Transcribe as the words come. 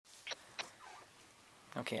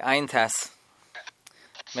Okay, Ein Tas.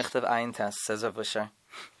 Michtav Ein Tas, says Rav Usher.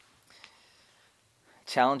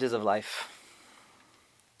 Challenges of life.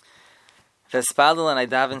 Vespadal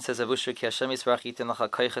and Idavin, says Rav Usher, Ki Hashem Yisbarach Yitin Lacha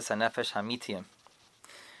Koiches HaNefesh HaMitiyim.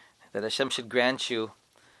 That Hashem should grant you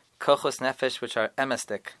Kochos Nefesh, which are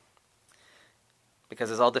emestic. Because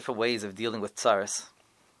there's all different ways of dealing with tzaras.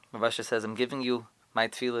 Rav Usher says, I'm giving you my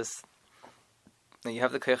tefillas. You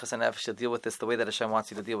have the Koiches HaNefesh to deal with this the way that Hashem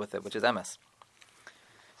wants you to deal with it, which is emes.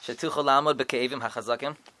 And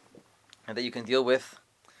that you can deal with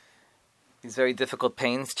these very difficult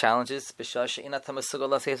pains, challenges,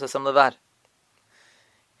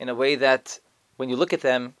 in a way that when you look at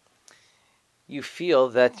them, you feel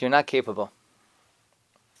that you're not capable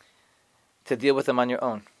to deal with them on your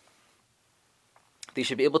own. That you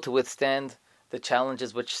should be able to withstand the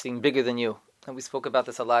challenges which seem bigger than you. And we spoke about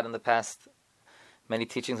this a lot in the past, many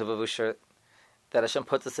teachings of Rav Usher, that Hashem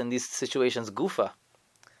puts us in these situations gufa.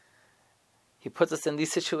 He puts us in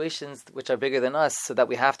these situations which are bigger than us so that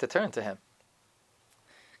we have to turn to Him.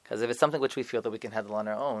 Because if it's something which we feel that we can handle on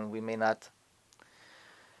our own, we may not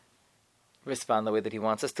respond the way that He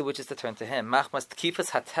wants us to, which is to turn to Him. He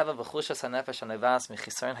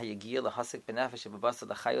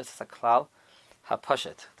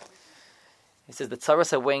says the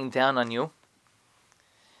tzaras are weighing down on you,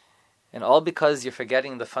 and all because you're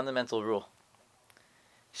forgetting the fundamental rule.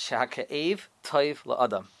 Sha'ka'ev toiv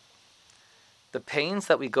la'adam. The pains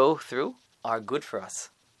that we go through are good for us.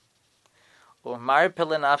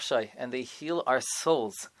 And they heal our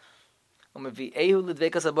souls.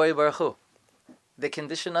 They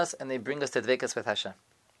condition us and they bring us to dvekas with Hashem.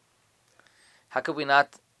 How could we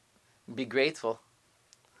not be grateful?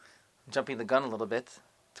 I'm jumping the gun a little bit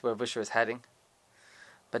to where Rav Usher is heading.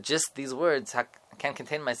 But just these words, I can't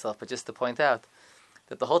contain myself, but just to point out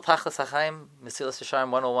that the whole Tachlis HaChaim, Mesilas Yesharim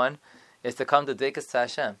 101, is to come to dvekas to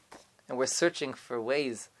Hashem. And we're searching for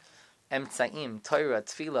ways, emtzaim, Torah,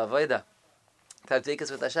 tefillah, avodah, to have dvekas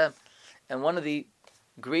with Hashem. And one of the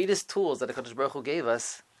greatest tools that HaKadosh Baruch Hu gave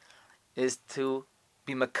us is to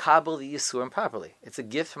be makabel the Yisurim properly. It's a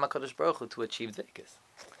gift from HaKadosh Baruch Hu to achieve dvekas.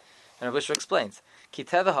 And Rav Usher explains, Ki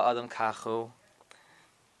teva ha'adam kachu,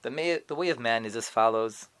 the way of man is as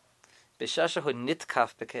follows, B'shashahu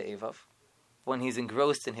nitkaf b'ke'evav, when he's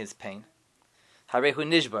engrossed in his pain, Harehu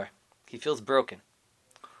nishbar, he feels broken.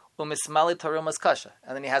 And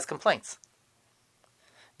then he has complaints.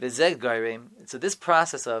 So this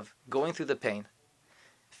process of going through the pain,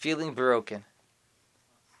 feeling broken,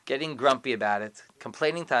 getting grumpy about it,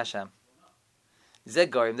 complaining to Hashem,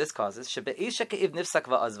 this causes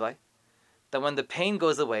that when the pain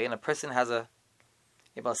goes away and a person has a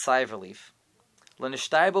sigh of relief,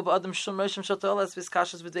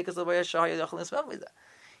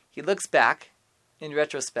 he looks back in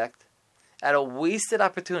retrospect at a wasted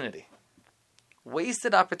opportunity.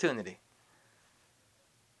 Wasted opportunity.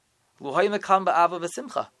 Had I been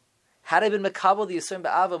mekabel the Yisurim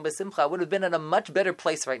ba'ava and b'simcha, I would have been in a much better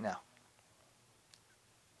place right now.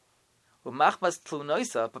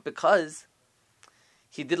 But because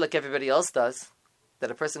he did like everybody else does, that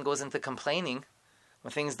a person goes into complaining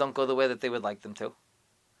when things don't go the way that they would like them to.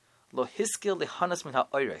 You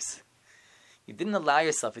didn't allow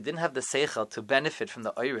yourself, you didn't have the seichel to benefit from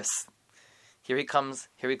the oiris. Here he calls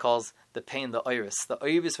the pain the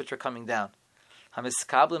oiris which are coming down.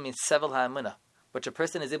 Hamiskabla means sevel ha'emunah, which a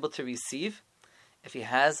person is able to receive if he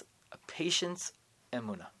has a patient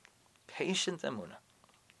emunah. Patient emunah.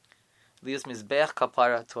 Lius mizbeach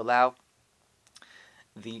kapara, to allow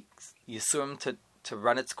the Yisurim to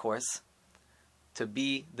run its course, to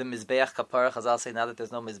be the mizbeach kapara. Chazal say now that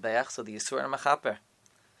there's no mizbeach, so the Yisurim are mechaper.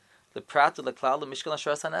 The pratu leklal mishkan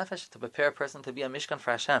l'shras hanefesh, to prepare a person to be a mishkan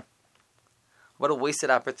for Hashem. What a wasted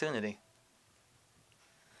opportunity.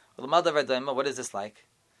 What is this like?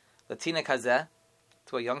 Latina kazeh,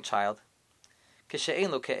 to a young child. So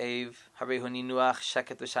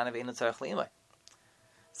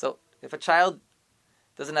if a child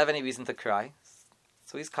doesn't have any reason to cry,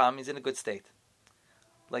 so he's calm, he's in a good state.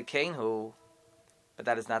 Like Cain, but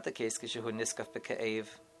that is not the case. If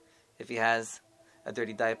he has a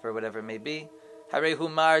dirty diaper or whatever it may be,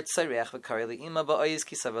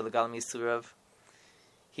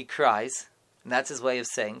 he cries, and that's his way of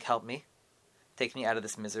saying, help me, take me out of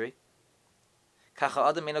this misery. So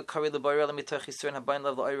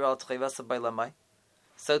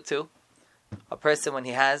too, a person, when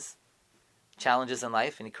he has challenges in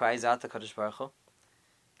life and he cries out to Kadosh Baruch Hu,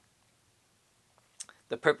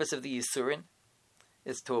 the purpose of the Yisurin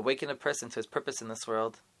is to awaken a person to his purpose in this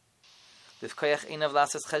world.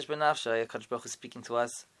 Kadosh Baruch Hu is speaking to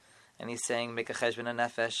us, and he's saying, make a cheshbon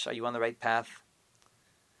nefesh. Are you on the right path?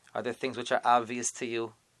 Are there things which are obvious to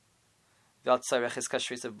you?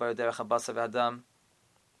 HaKadosh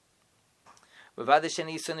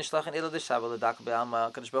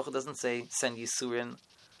Baruch Hu doesn't say send Yisurin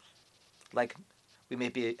like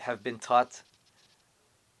we have been taught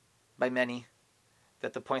by many,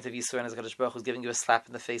 that the point of Yisurin is HaKadosh Baruch Hu is giving you a slap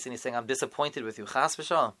in the face and he's saying, I'm disappointed with you. Chas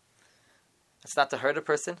v'shalom. It's not to hurt a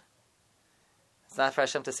person. It's not for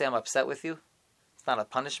Hashem to say, I'm upset with you. It's not a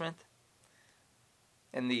punishment.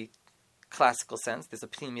 In the classical sense, there's a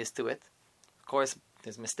pneumius to it. Of course,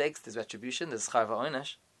 there's mistakes, there's retribution, there's schar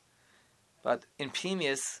v'onesh. But in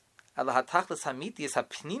pneumius, Allah hatachlis hamitius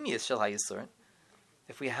hapneumius shel hayisurin,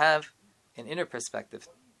 if we have an inner perspective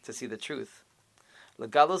to see the truth,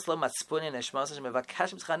 Gadlus lo matzpunin eshmas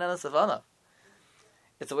mevakesh b'chanelas avana.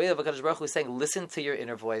 It's a way of HaKadosh Baruch Hu saying, listen to your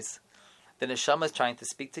inner voice. The neshama is trying to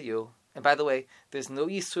speak to you. And by the way, there's no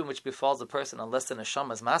yisurim which befalls a person unless the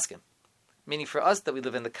neshama is masking. Meaning for us that we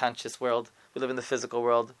live in the conscious world, we live in the physical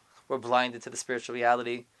world, we're blinded to the spiritual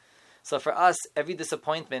reality. So for us, every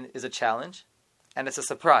disappointment is a challenge, and it's a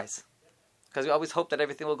surprise. Because we always hope that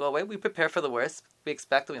everything will go away. We prepare for the worst, we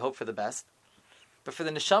expect and we hope for the best. But for the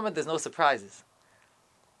neshama, there's no surprises.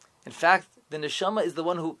 In fact, the neshama is the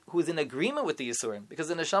one who is in agreement with the yisurim, because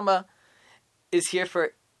the neshama is here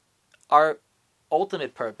for our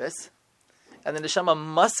ultimate purpose, and the neshama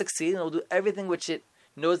must succeed and will do everything which it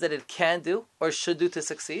knows that it can do or should do to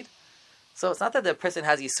succeed. So it's not that the person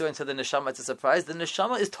has yisurim to the neshama, it's a surprise. The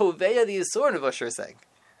neshama is toveya the yisurim, of what you're saying.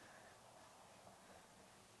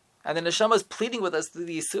 And the neshama is pleading with us through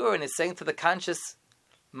the yisurim, and it's saying to the conscious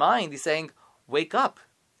mind, he's saying, wake up.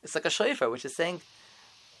 It's like a shofar, which is saying,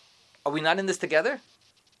 are we not in this together?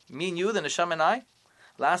 Me and you, the neshama and I?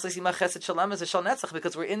 Because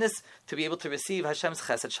we're in this to be able to receive Hashem's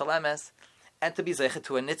chesed shalames and to be zeichet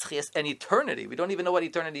to a nitzchias and eternity. We don't even know what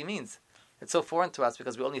eternity means. It's so foreign to us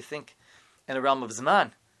because we only think in a realm of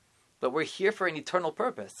zman. But we're here for an eternal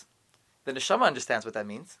purpose. The neshama understands what that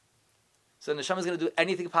means. So the neshama is going to do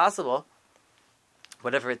anything possible,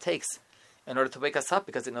 whatever it takes, in order to wake us up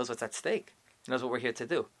because it knows what's at stake. It knows what we're here to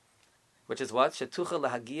do. Which is what? Which is to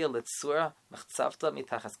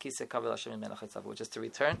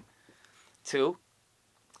return to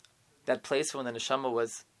that place when the neshama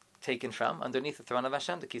was taken from, underneath the throne of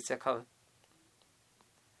Hashem, the Kisei HaKavod.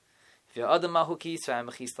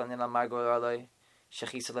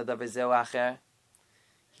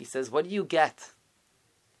 He says, what do you get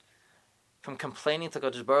from complaining to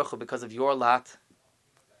HaKadosh Baruch Hu because of your lot?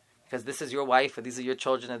 Because this is your wife, or these are your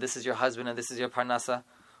children, and this is your husband, and this is your parnasa.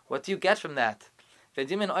 What do you get from that?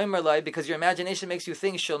 Because your imagination makes you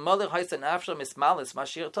think, because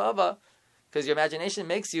your imagination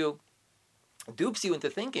makes you, dupes you into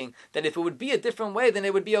thinking that if it would be a different way, then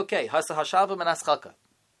it would be okay.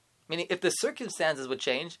 Meaning, if the circumstances would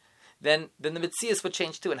change, then the mitzias would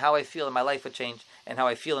change too, and how I feel in my life would change, and how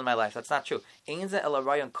I feel in my life. That's not true.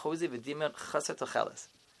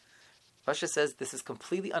 Pasha says this is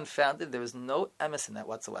completely unfounded. There is no emes in that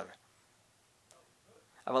whatsoever.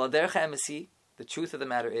 The truth of the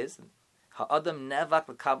matter is,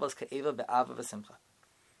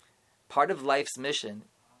 part of life's mission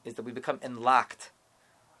is that we become enlocked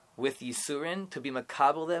with Yisurin to be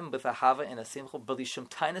makabel them with a hava and a simcha, b'lishum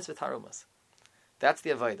tainas v'tarumas. That's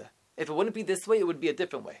the avodah. If it wouldn't be this way, it would be a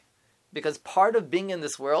different way. Because part of being in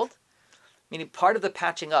this world, meaning part of the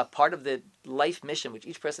patching up, part of the life mission which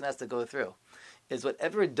each person has to go through, is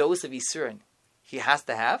whatever dose of Yisurin he has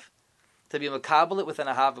to have, to be makabel it with an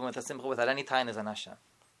ahava and with a simcha without any tainas on Hashem.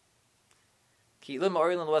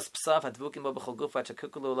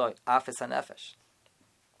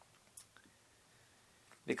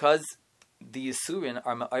 Because the Yisurin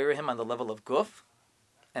are ma'ayir him on the level of guf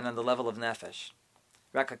and on the level of nefesh.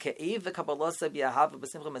 And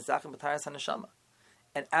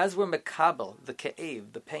as we're makabel, the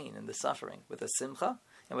ke'ev, the pain and the suffering, with a simcha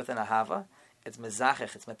and with an ahava, it's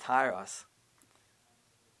mezachech, it's matayr us.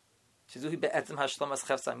 Because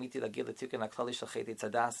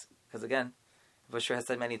again, Vashur has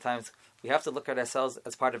said many times, we have to look at ourselves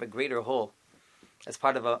as part of a greater whole, as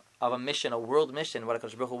part of a mission, a world mission. What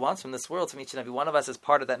HaKadosh Baruch Hu wants from this world, from each and every one of us, is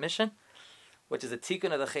part of that mission, which is a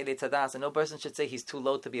tikkun of the Chelei Tzadas. And no person should say he's too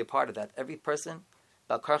low to be a part of that. Every person,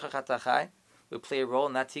 we play a role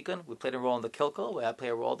in that tikkun. We play a role in the kilkul. We play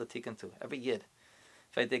a role in the tikkun too. Every yid.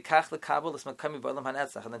 And then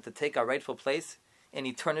to take our rightful place in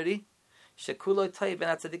eternity. And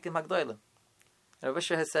Rav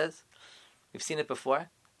Asher says, we've seen it before,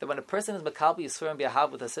 that when a person is makabel Yisurim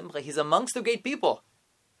b'ahav with a simcha, he's amongst the great people.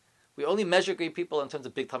 We only measure great people in terms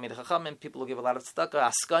of big Talmidei Chachamim, people who give a lot of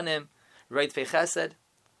tzedakah, askanim, right fei chesed.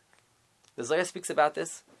 The Zohar speaks about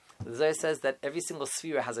this, The Zohar says that every single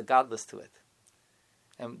sphere has a Gadlus to it.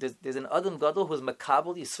 And there's an Adam Gadol who's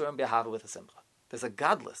Makabel Yisurim Behava with a Simcha. There's a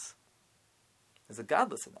Gadlus. There's a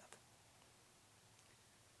Gadlus in that.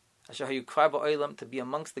 Asher Hayukvar Ba'olam, to be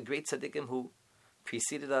amongst the great tzaddikim who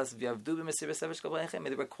preceded us. V'yavdu b'mesiras nefesh kol b'leichem.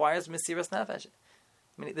 It requires mesiras nefesh.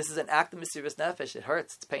 I mean, this is an act of mesiras nefesh. It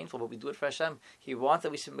hurts, it's painful, but we do it for Hashem. He wants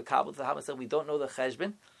that we should Makabel to Hava. We don't know the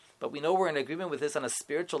cheshbon, but we know we're in agreement with this on a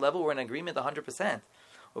spiritual level. We're in agreement 100%.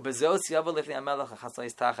 With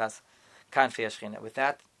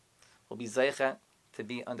that, we'll be zeicha to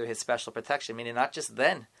be under His special protection. Meaning, not just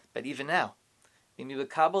then, but even now. With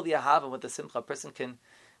the simcha, a person can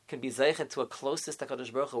be zeicha to a closest to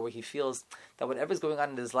HaKadosh Baruch Hu, where he feels that whatever's going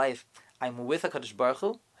on in his life, I'm with HaKadosh Baruch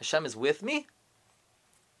Hu. Hashem is with me.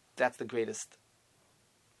 That's the greatest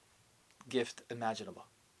gift imaginable.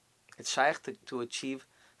 It's shaykh to achieve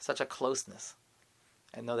such a closeness,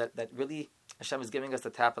 and know that really Hashem is giving us the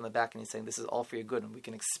tap on the back, and He's saying, this is all for your good, and we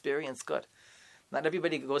can experience good. Not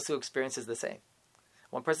everybody goes through experiences the same.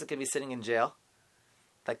 One person can be sitting in jail,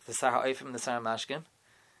 like the Sar Ha'ifim and the Sar Mashkim,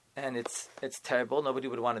 and it's terrible, nobody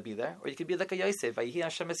would want to be there. Or you could be like a Yosef, Vayihi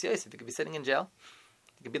Hashem es Yosef. You could be sitting in jail,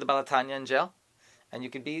 you could be the Balatanya in jail, and you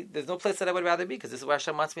could be, there's no place that I would rather be, because this is where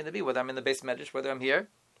Hashem wants me to be, whether I'm in the base medrash, whether I'm here,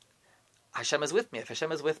 Hashem is with me. If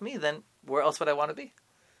Hashem is with me, then where else would I want to be?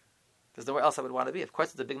 There's nowhere else I would want to be. Of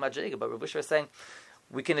course, it's a big madrega, but Rav Usher is saying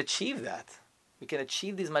we can achieve that. We can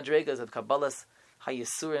achieve these madregas of Kabbalah's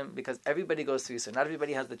Hayisurim, because everybody goes through Yisurim. Not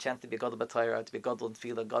everybody has the chance to be a Gadol B'Torah, to be a Gadol in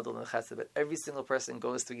Tefillah, Gadol in Chesed, but every single person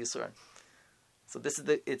goes through Yisurim. So this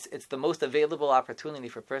is it's the most available opportunity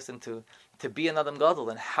for a person to be an Adam Gadol,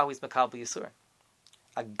 and how he's Makabel Yisurim.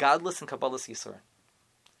 A Gadlus and Kabbalah's Yisurim.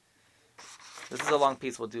 This is a long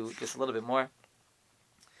piece. We'll do just a little bit more.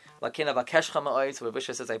 Lakina Vakeshcha Ma'ois, where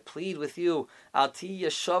Visha says, I plead with you, Alti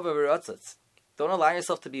Yeshava V'Ratzatz. Don't allow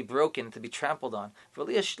yourself to be broken, to be trampled on. Don't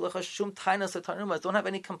have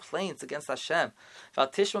any complaints against Hashem.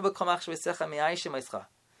 And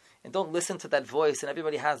don't listen to that voice, and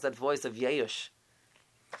everybody has that voice of Yeush.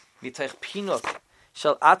 That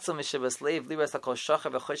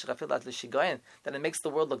it makes the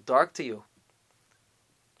world look dark to you.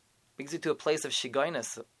 Brings you to a place of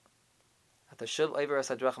shigayness. That says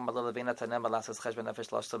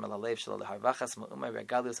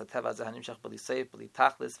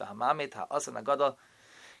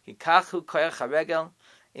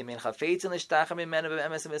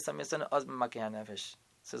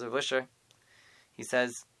Rav Usher, he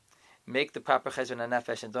says, make the proper cheshbon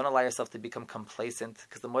nefesh and don't allow yourself to become complacent,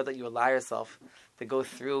 because the more that you allow yourself to go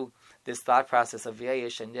through this thought process of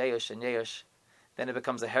yesh and yesh and yesh, then it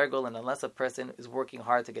becomes a hergul, and unless a person is working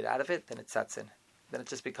hard to get out of it, then it sets in. Then it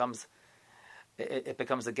just becomes, it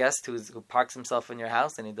becomes a guest who parks himself in your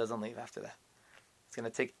house and he doesn't leave after that. It's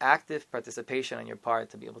going to take active participation on your part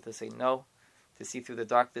to be able to say no, to see through the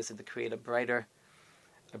darkness, and to create a brighter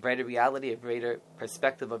reality, a greater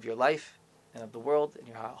perspective of your life and of the world, and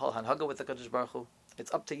your whole hanhaga with the Kadosh Baruch Hu.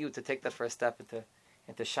 It's up to you to take that first step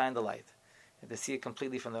and to shine the light, and to see it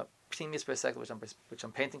completely from the previous perspective, which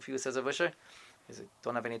I'm painting for you, says Rav Usher.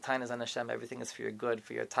 Don't have any tainas on Hashem. Everything is for your good,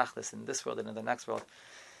 for your tachlis in this world and in the next world.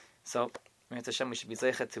 So, Hashem, we should be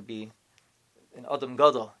zeichet to be an Adam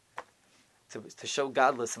Gadol, to show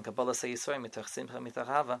Gadlus and Kabbalah say Yisrael mitach simcha mitach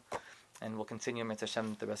hava, and we'll continue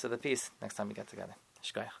Hashem the rest of the piece next time we get together.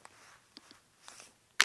 Shkoyach.